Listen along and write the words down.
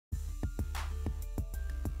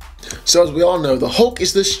So as we all know, the Hulk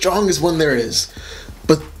is the strongest one there is.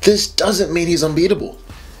 But this doesn't mean he's unbeatable.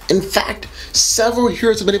 In fact, several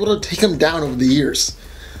heroes have been able to take him down over the years.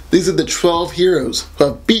 These are the 12 heroes who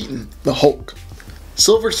have beaten the Hulk.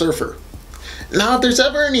 Silver Surfer. Now, if there's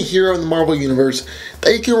ever any hero in the Marvel Universe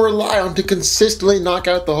that you can rely on to consistently knock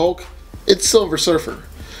out the Hulk, it's Silver Surfer.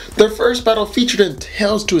 Their first battle, featured in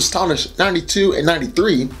Tales to Astonish 92 and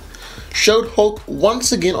 93, showed Hulk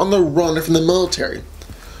once again on the run from the military.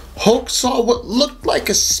 Hulk saw what looked like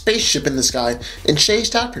a spaceship in the sky and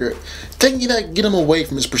chased after it, thinking that would get him away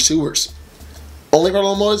from his pursuers. Only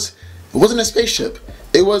problem was, it wasn't a spaceship.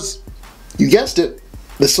 It was, you guessed it,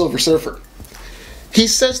 the Silver Surfer. He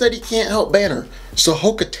says that he can't help Banner, so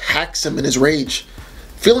Hulk attacks him in his rage.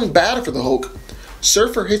 Feeling bad for the Hulk,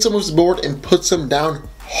 Surfer hits him with his board and puts him down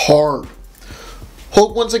hard.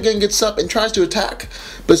 Hulk once again gets up and tries to attack,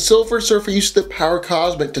 but Silver Surfer uses the power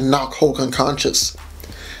cosmic to knock Hulk unconscious.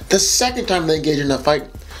 The second time they engage in a fight,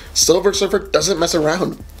 Silver Surfer doesn't mess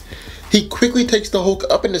around. He quickly takes the Hulk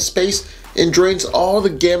up into space and drains all the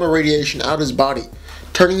gamma radiation out of his body,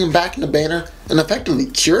 turning him back into Banner and effectively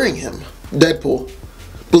curing him. Deadpool.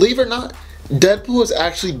 Believe it or not, Deadpool has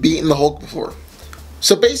actually beaten the Hulk before.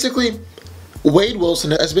 So basically, Wade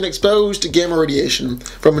Wilson has been exposed to gamma radiation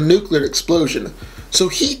from a nuclear explosion, so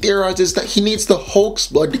he theorizes that he needs the Hulk's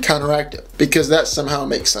blood to counteract it, because that somehow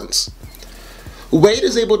makes sense. Wade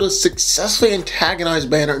is able to successfully antagonize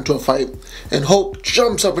Banner into a fight, and Hulk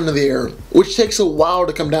jumps up into the air, which takes a while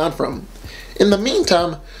to come down from. In the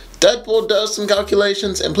meantime, Deadpool does some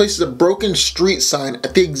calculations and places a broken street sign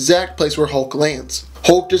at the exact place where Hulk lands.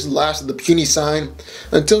 Hulk just laughs at the puny sign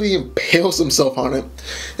until he impales himself on it,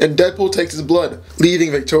 and Deadpool takes his blood,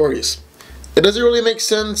 leaving victorious. It doesn't really make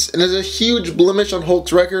sense and is a huge blemish on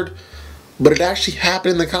Hulk's record, but it actually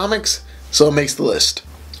happened in the comics, so it makes the list.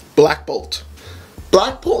 Black Bolt.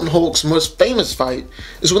 Black Bolt and Hulk's most famous fight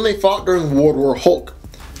is when they fought during World War Hulk,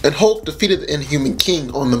 and Hulk defeated the Inhuman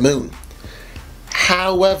King on the moon.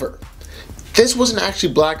 However, this wasn't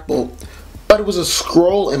actually Black Bolt, but it was a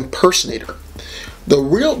Skrull impersonator. The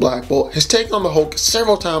real Black Bolt has taken on the Hulk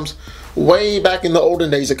several times way back in the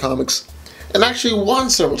olden days of comics, and actually won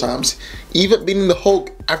several times, even beating the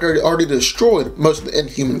Hulk after it had already destroyed most of the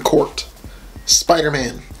Inhuman court.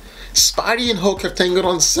 Spider-Man. Spidey and Hulk have tangled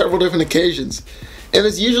on several different occasions, and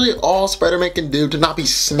it's usually all Spider-Man can do to not be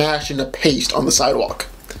smashed into paste on the sidewalk.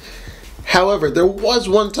 However, there was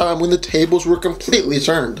one time when the tables were completely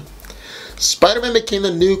turned. Spider-Man became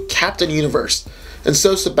the new Captain Universe, and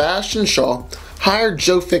so Sebastian Shaw hired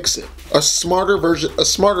Joe Fixit, a smarter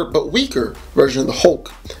but weaker version of the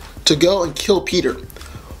Hulk, to go and kill Peter.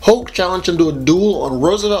 Hulk challenged him to a duel on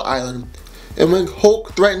Roosevelt Island, and when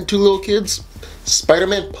Hulk threatened two little kids,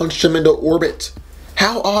 Spider-Man punched him into orbit.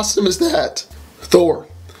 How awesome is that? Thor.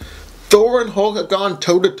 Thor and Hulk have gone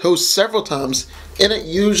toe-to-toe several times, and it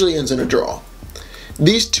usually ends in a draw.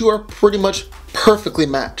 These two are pretty much perfectly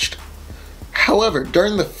matched. However,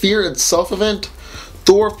 during the Fear Itself event,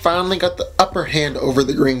 Thor finally got the upper hand over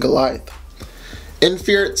the Green Goliath. In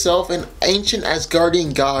Fear Itself, an ancient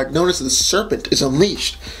Asgardian god known as the Serpent is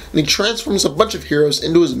unleashed, and he transforms a bunch of heroes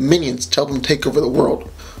into his minions to help him take over the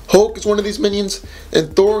world. Hulk is one of these minions,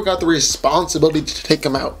 and Thor got the responsibility to take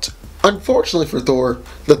him out. Unfortunately for Thor,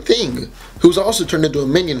 the Thing, who's also turned into a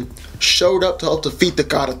minion, showed up to help defeat the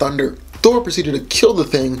God of Thunder. Thor proceeded to kill the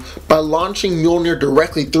Thing by launching Mjolnir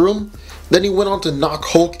directly through him, then he went on to knock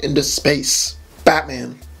Hulk into space.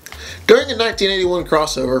 Batman. During a 1981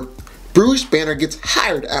 crossover, Bruce Banner gets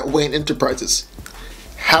hired at Wayne Enterprises.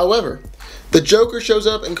 However, the Joker shows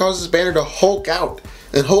up and causes Banner to Hulk out,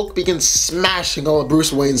 and Hulk begins smashing all of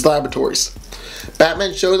Bruce Wayne's laboratories.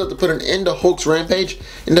 Batman shows up to put an end to Hulk's rampage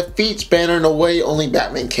and defeats Banner in a way only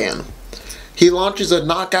Batman can. He launches a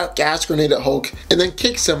knockout gas grenade at Hulk and then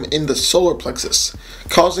kicks him in the solar plexus,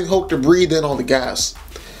 causing Hulk to breathe in all the gas.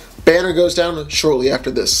 Banner goes down shortly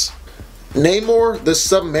after this. Namor the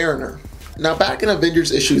Submariner. Now back in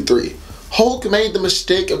Avengers issue 3, Hulk made the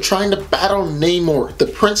mistake of trying to battle Namor, the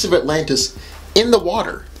Prince of Atlantis, in the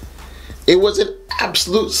water. It was an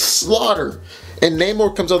absolute slaughter, and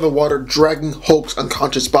Namor comes out of the water dragging Hulk's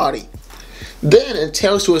unconscious body. Then in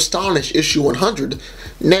Tales to Astonish issue 100,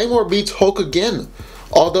 Namor beats Hulk again,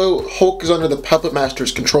 although Hulk is under the Puppet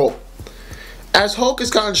Master's control. As Hulk has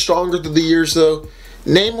gotten stronger through the years though,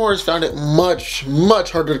 Namor has found it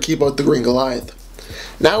much harder to keep up with the Green Goliath.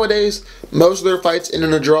 Nowadays, most of their fights end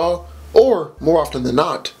in a draw, or, more often than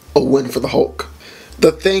not, a win for the Hulk.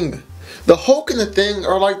 The Thing. The Hulk and the Thing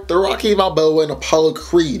are like the Rocky Balboa and Apollo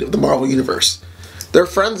Creed of the Marvel Universe. They're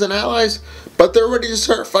friends and allies, but they're ready to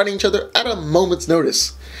start fighting each other at a moment's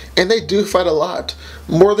notice. And they do fight a lot,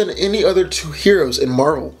 more than any other two heroes in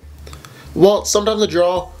Marvel. While it's sometimes a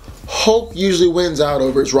draw, Hulk usually wins out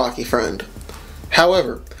over his Rocky friend.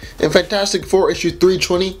 However, in Fantastic Four issue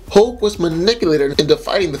 320, Hulk was manipulated into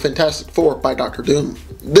fighting the Fantastic Four by Doctor Doom.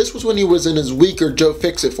 This was when he was in his weaker Joe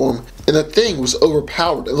Fixit form, and the Thing was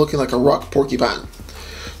overpowered and looking like a rock porcupine.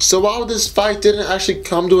 So while this fight didn't actually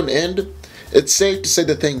come to an end, it's safe to say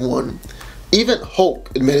the Thing won. Even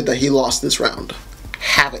Hulk admitted that he lost this round.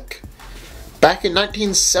 Havoc. Back in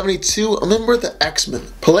 1972, a member of the X-Men,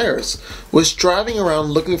 Polaris, was driving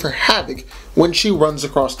around looking for Havoc when she runs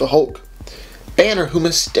across the Hulk. Banner, who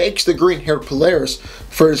mistakes the green-haired Polaris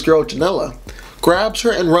for his girl Janela, grabs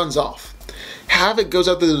her and runs off. Havoc goes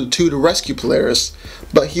after the two to rescue Polaris,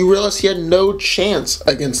 but he realized he had no chance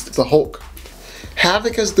against the Hulk.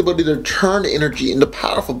 Havoc has the ability to turn energy into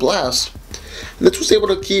powerful blasts. This was able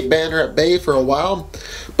to keep Banner at bay for a while,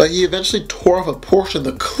 but he eventually tore off a portion of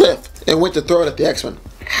the cliff and went to throw it at the X-Men.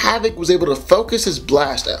 Havoc was able to focus his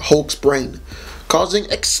blast at Hulk's brain, causing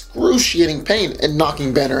excruciating pain and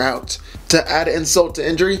knocking Banner out. To add insult to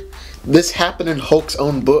injury, this happened in Hulk's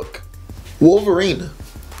own book. Wolverine.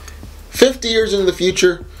 50 years into the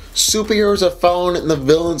future, superheroes have fallen and the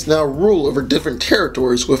villains now rule over different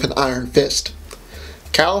territories with an iron fist.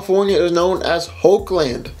 California is known as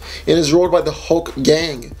Hulkland and is ruled by the Hulk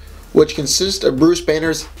Gang, which consists of Bruce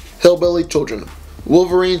Banner's hillbilly children.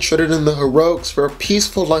 Wolverine traded in the heroics for a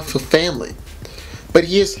peaceful life with family, but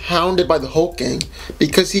he is hounded by the Hulk Gang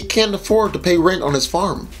because he can't afford to pay rent on his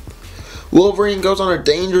farm. Wolverine goes on a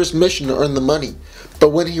dangerous mission to earn the money, but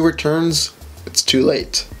when he returns, it's too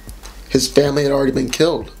late. His family had already been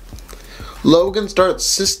killed. Logan starts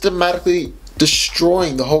systematically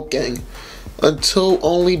destroying the Hulk Gang until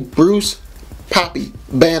only Bruce "Pappy"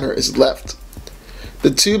 Banner is left.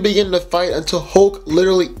 The two begin to fight until Hulk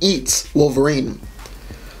literally eats Wolverine.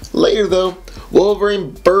 Later though,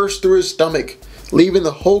 Wolverine bursts through his stomach, leaving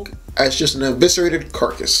the Hulk as just an eviscerated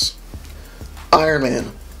carcass. Iron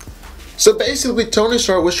Man. So basically, Tony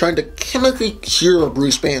Stark was trying to chemically cure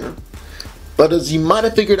Bruce Banner. But as you might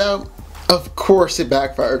have figured out, of course it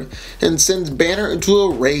backfired and sends Banner into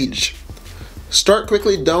a rage. Stark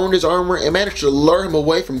quickly donned his armor and managed to lure him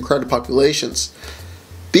away from crowded populations.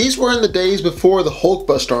 These were in the days before the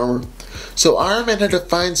Hulkbuster armor, so Iron Man had to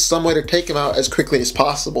find some way to take him out as quickly as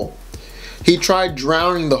possible. He tried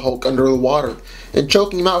drowning the Hulk under the water and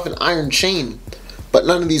choking him out with an iron chain, but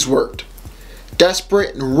none of these worked.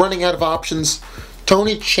 Desperate and running out of options,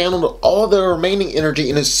 Tony channeled all the remaining energy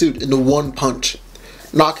in his suit into one punch,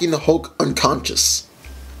 knocking the Hulk unconscious.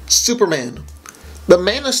 Superman. The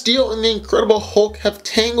Man of Steel and the Incredible Hulk have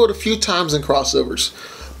tangled a few times in crossovers,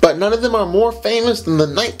 but none of them are more famous than the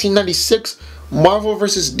 1996 Marvel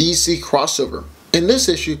vs. DC crossover. In this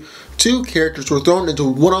issue, two characters were thrown into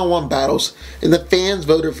one-on-one battles, and the fans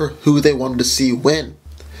voted for who they wanted to see win.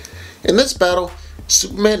 In this battle,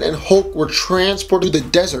 Superman and Hulk were transported to the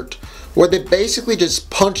desert, where they basically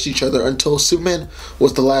just punched each other until Superman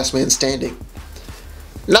was the last man standing.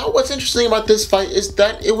 Now what's interesting about this fight is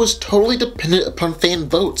that it was totally dependent upon fan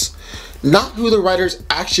votes, not who the writers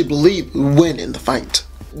actually believe would win in the fight.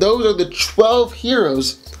 Those are the 12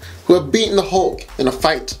 heroes who have beaten the Hulk in a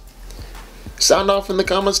fight. Sound off in the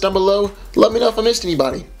comments down below, let me know if I missed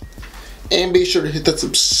anybody. And be sure to hit that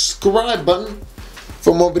subscribe button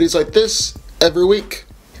for more videos like this every week.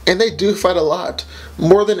 And they do fight a lot,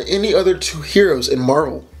 more than any other two heroes in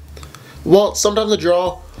Marvel. While it's sometimes a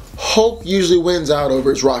draw, Hulk usually wins out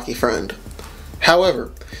over his Rocky friend.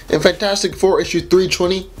 However, in Fantastic Four issue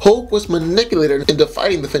 320, Hulk was manipulated into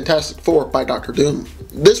fighting the Fantastic Four by Doctor Doom.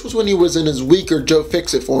 This was when he was in his weaker Joe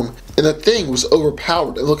Fixit form, and the Thing was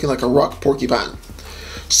overpowered and looking like a rock porcupine.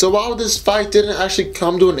 So while this fight didn't actually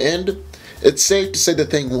come to an end, it's safe to say the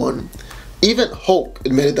Thing won. Even Hulk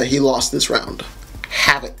admitted that he lost this round.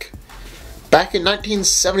 Havoc. Back in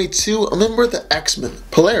 1972, a member of the X-Men,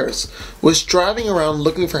 Polaris, was driving around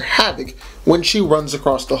looking for Havoc when she runs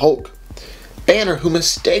across the Hulk. Banner, who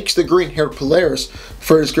mistakes the green-haired Polaris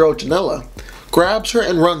for his girl Janela, grabs her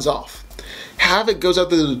and runs off. Havoc goes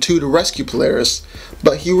after the two to rescue Polaris,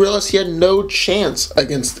 but he realized he had no chance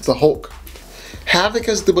against the Hulk. Havoc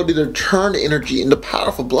has the ability to turn energy into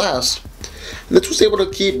powerful blasts. This was able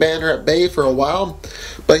to keep Banner at bay for a while,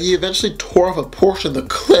 but he eventually tore off a portion of the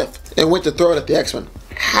cliff and went to throw it at the X-Men.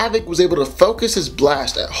 Havoc was able to focus his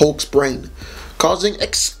blast at Hulk's brain, causing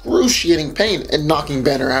excruciating pain and knocking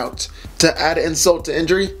Banner out. To add insult to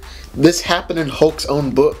injury, this happened in Hulk's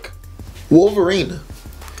own book. Wolverine.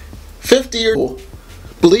 50 years old.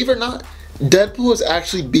 Believe it or not, Deadpool has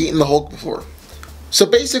actually beaten the Hulk before. So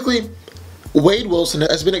basically, Wade Wilson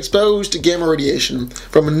has been exposed to gamma radiation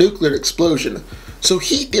from a nuclear explosion, so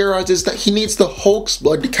he theorizes that he needs the Hulk's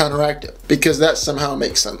blood to counteract it, because that somehow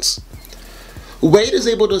makes sense. Wade is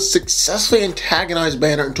able to successfully antagonize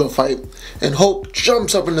Banner into a fight, and Hulk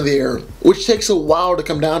jumps up into the air, which takes a while to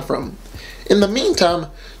come down from. In the meantime,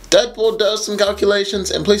 Deadpool does some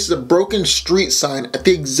calculations and places a broken street sign at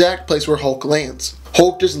the exact place where Hulk lands.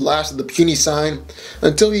 Hulk just laughs at the puny sign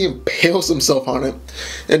until he impales himself on it,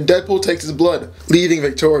 and Deadpool takes his blood, leaving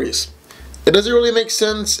victorious. It doesn't really make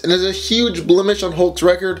sense and is a huge blemish on Hulk's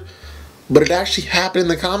record, but it actually happened in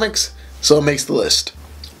the comics, so it makes the list.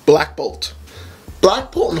 Black Bolt.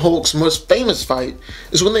 Black Bolt and Hulk's most famous fight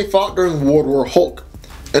is when they fought during World War Hulk,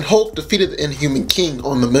 and Hulk defeated the Inhuman King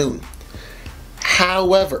on the moon.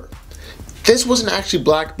 However, this wasn't actually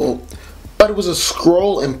Black Bolt, but it was a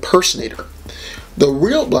Skrull impersonator. The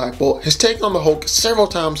real Black Bolt has taken on the Hulk several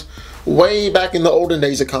times way back in the olden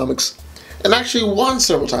days of comics, and actually won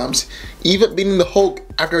several times, even beating the Hulk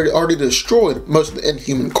after it had already destroyed most of the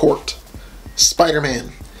Inhuman court.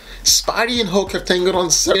 Spider-Man. Spidey and Hulk have tangled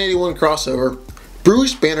on 781 crossover.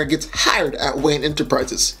 Bruce Banner gets hired at Wayne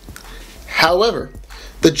Enterprises. However,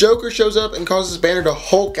 the Joker shows up and causes Banner to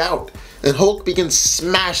Hulk out, and Hulk begins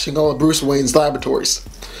smashing all of Bruce Wayne's laboratories.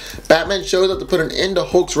 Batman shows up to put an end to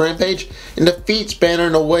Hulk's rampage and defeats Banner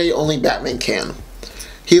in a way only Batman can.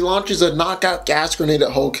 He launches a knockout gas grenade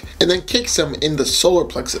at Hulk and then kicks him in the solar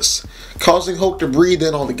plexus, causing Hulk to breathe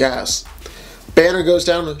in all the gas. Banner goes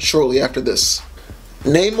down shortly after this.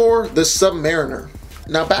 Namor the Submariner.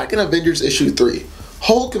 Now back in Avengers issue 3,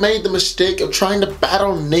 Hulk made the mistake of trying to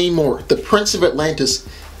battle Namor, the Prince of Atlantis,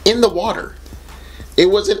 in the water. It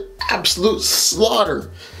was an absolute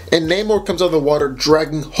slaughter, and Namor comes out of the water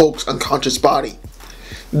dragging Hulk's unconscious body.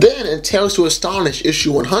 Then, in Tales to Astonish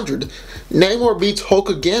issue 100, Namor beats Hulk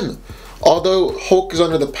again, although Hulk is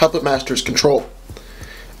under the Puppet Master's control.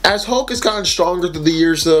 As Hulk has gotten stronger through the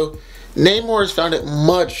years though, Namor has found it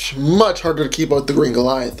much harder to keep up with the Green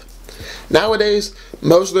Goliath. Nowadays,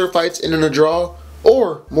 most of their fights end in a draw,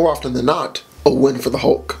 or, more often than not, a win for the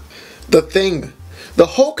Hulk. The Thing. The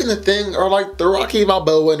Hulk and the Thing are like the Rocky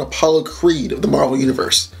Balboa and Apollo Creed of the Marvel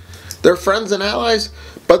Universe. They're friends and allies,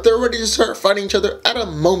 but they're ready to start fighting each other at a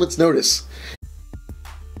moment's notice.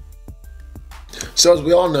 So as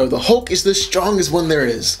we all know, the Hulk is the strongest one there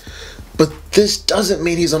is, but this doesn't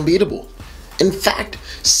mean he's unbeatable. In fact,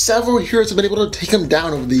 several heroes have been able to take him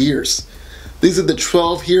down over the years. These are the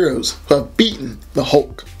 12 heroes who have beaten the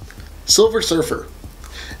Hulk. Silver Surfer.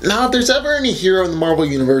 Now, if there's ever any hero in the Marvel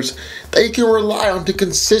Universe that you can rely on to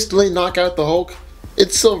consistently knock out the Hulk,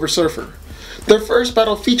 it's Silver Surfer. Their first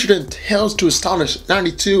battle, featured in Tales to Astonish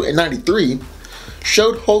 92 and 93,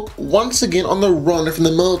 showed Hulk once again on the run from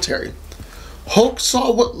the military. Hulk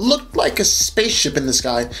saw what looked like a spaceship in the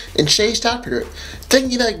sky and chased after it,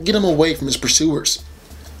 thinking that would get him away from his pursuers.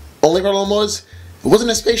 Only problem was, it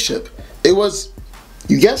wasn't a spaceship. It was,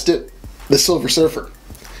 you guessed it, the Silver Surfer.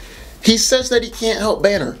 He says that he can't help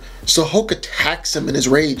Banner, so Hulk attacks him in his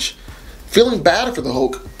rage. Feeling bad for the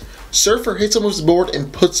Hulk, Surfer hits him with his board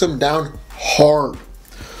and puts him down hard.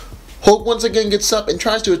 Hulk once again gets up and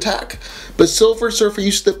tries to attack, but Silver Surfer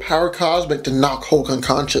uses the power cosmic to knock Hulk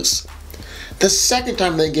unconscious. The second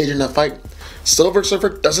time they engage in a fight, Silver Surfer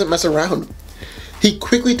doesn't mess around. He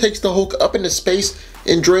quickly takes the Hulk up into space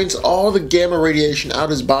and drains all the gamma radiation out of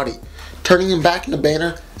his body, turning him back into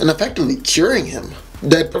Banner and effectively curing him.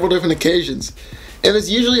 Dead several different occasions, and it's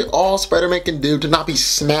usually all Spider-Man can do to not be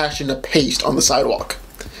smashed into paste on the sidewalk.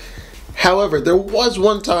 However, there was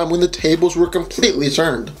one time when the tables were completely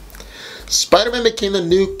turned. Spider-Man became the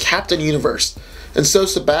new Captain Universe, and so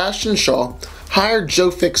Sebastian Shaw hired Joe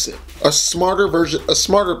Fixit, a smarter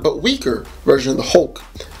but weaker version of the Hulk,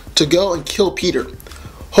 to go and kill Peter.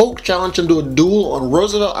 Hulk challenged him to a duel on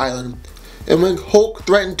Roosevelt Island, and when Hulk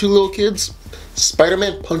threatened two little kids,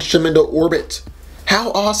 Spider-Man punched him into orbit.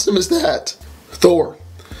 How awesome is that? Thor.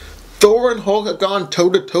 Thor and Hulk have gone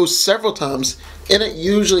toe-to-toe several times, and it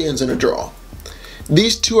usually ends in a draw.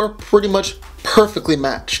 These two are pretty much perfectly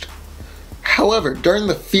matched. However, during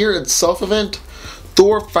the Fear Itself event,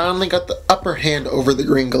 Thor finally got the upper hand over the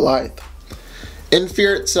Green Goliath. In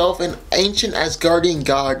Fear Itself, an ancient Asgardian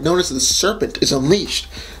god known as the Serpent is unleashed,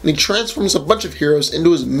 and he transforms a bunch of heroes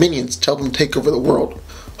into his minions to help him take over the world.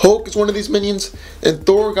 Hulk is one of these minions, and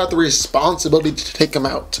Thor got the responsibility to take him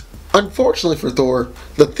out. Unfortunately for Thor,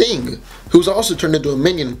 the Thing, who's also turned into a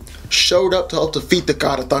minion, showed up to help defeat the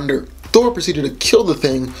God of Thunder. Thor proceeded to kill the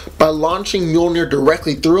Thing by launching Mjolnir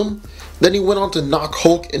directly through him, then he went on to knock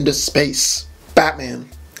Hulk into space. Batman.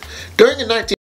 During the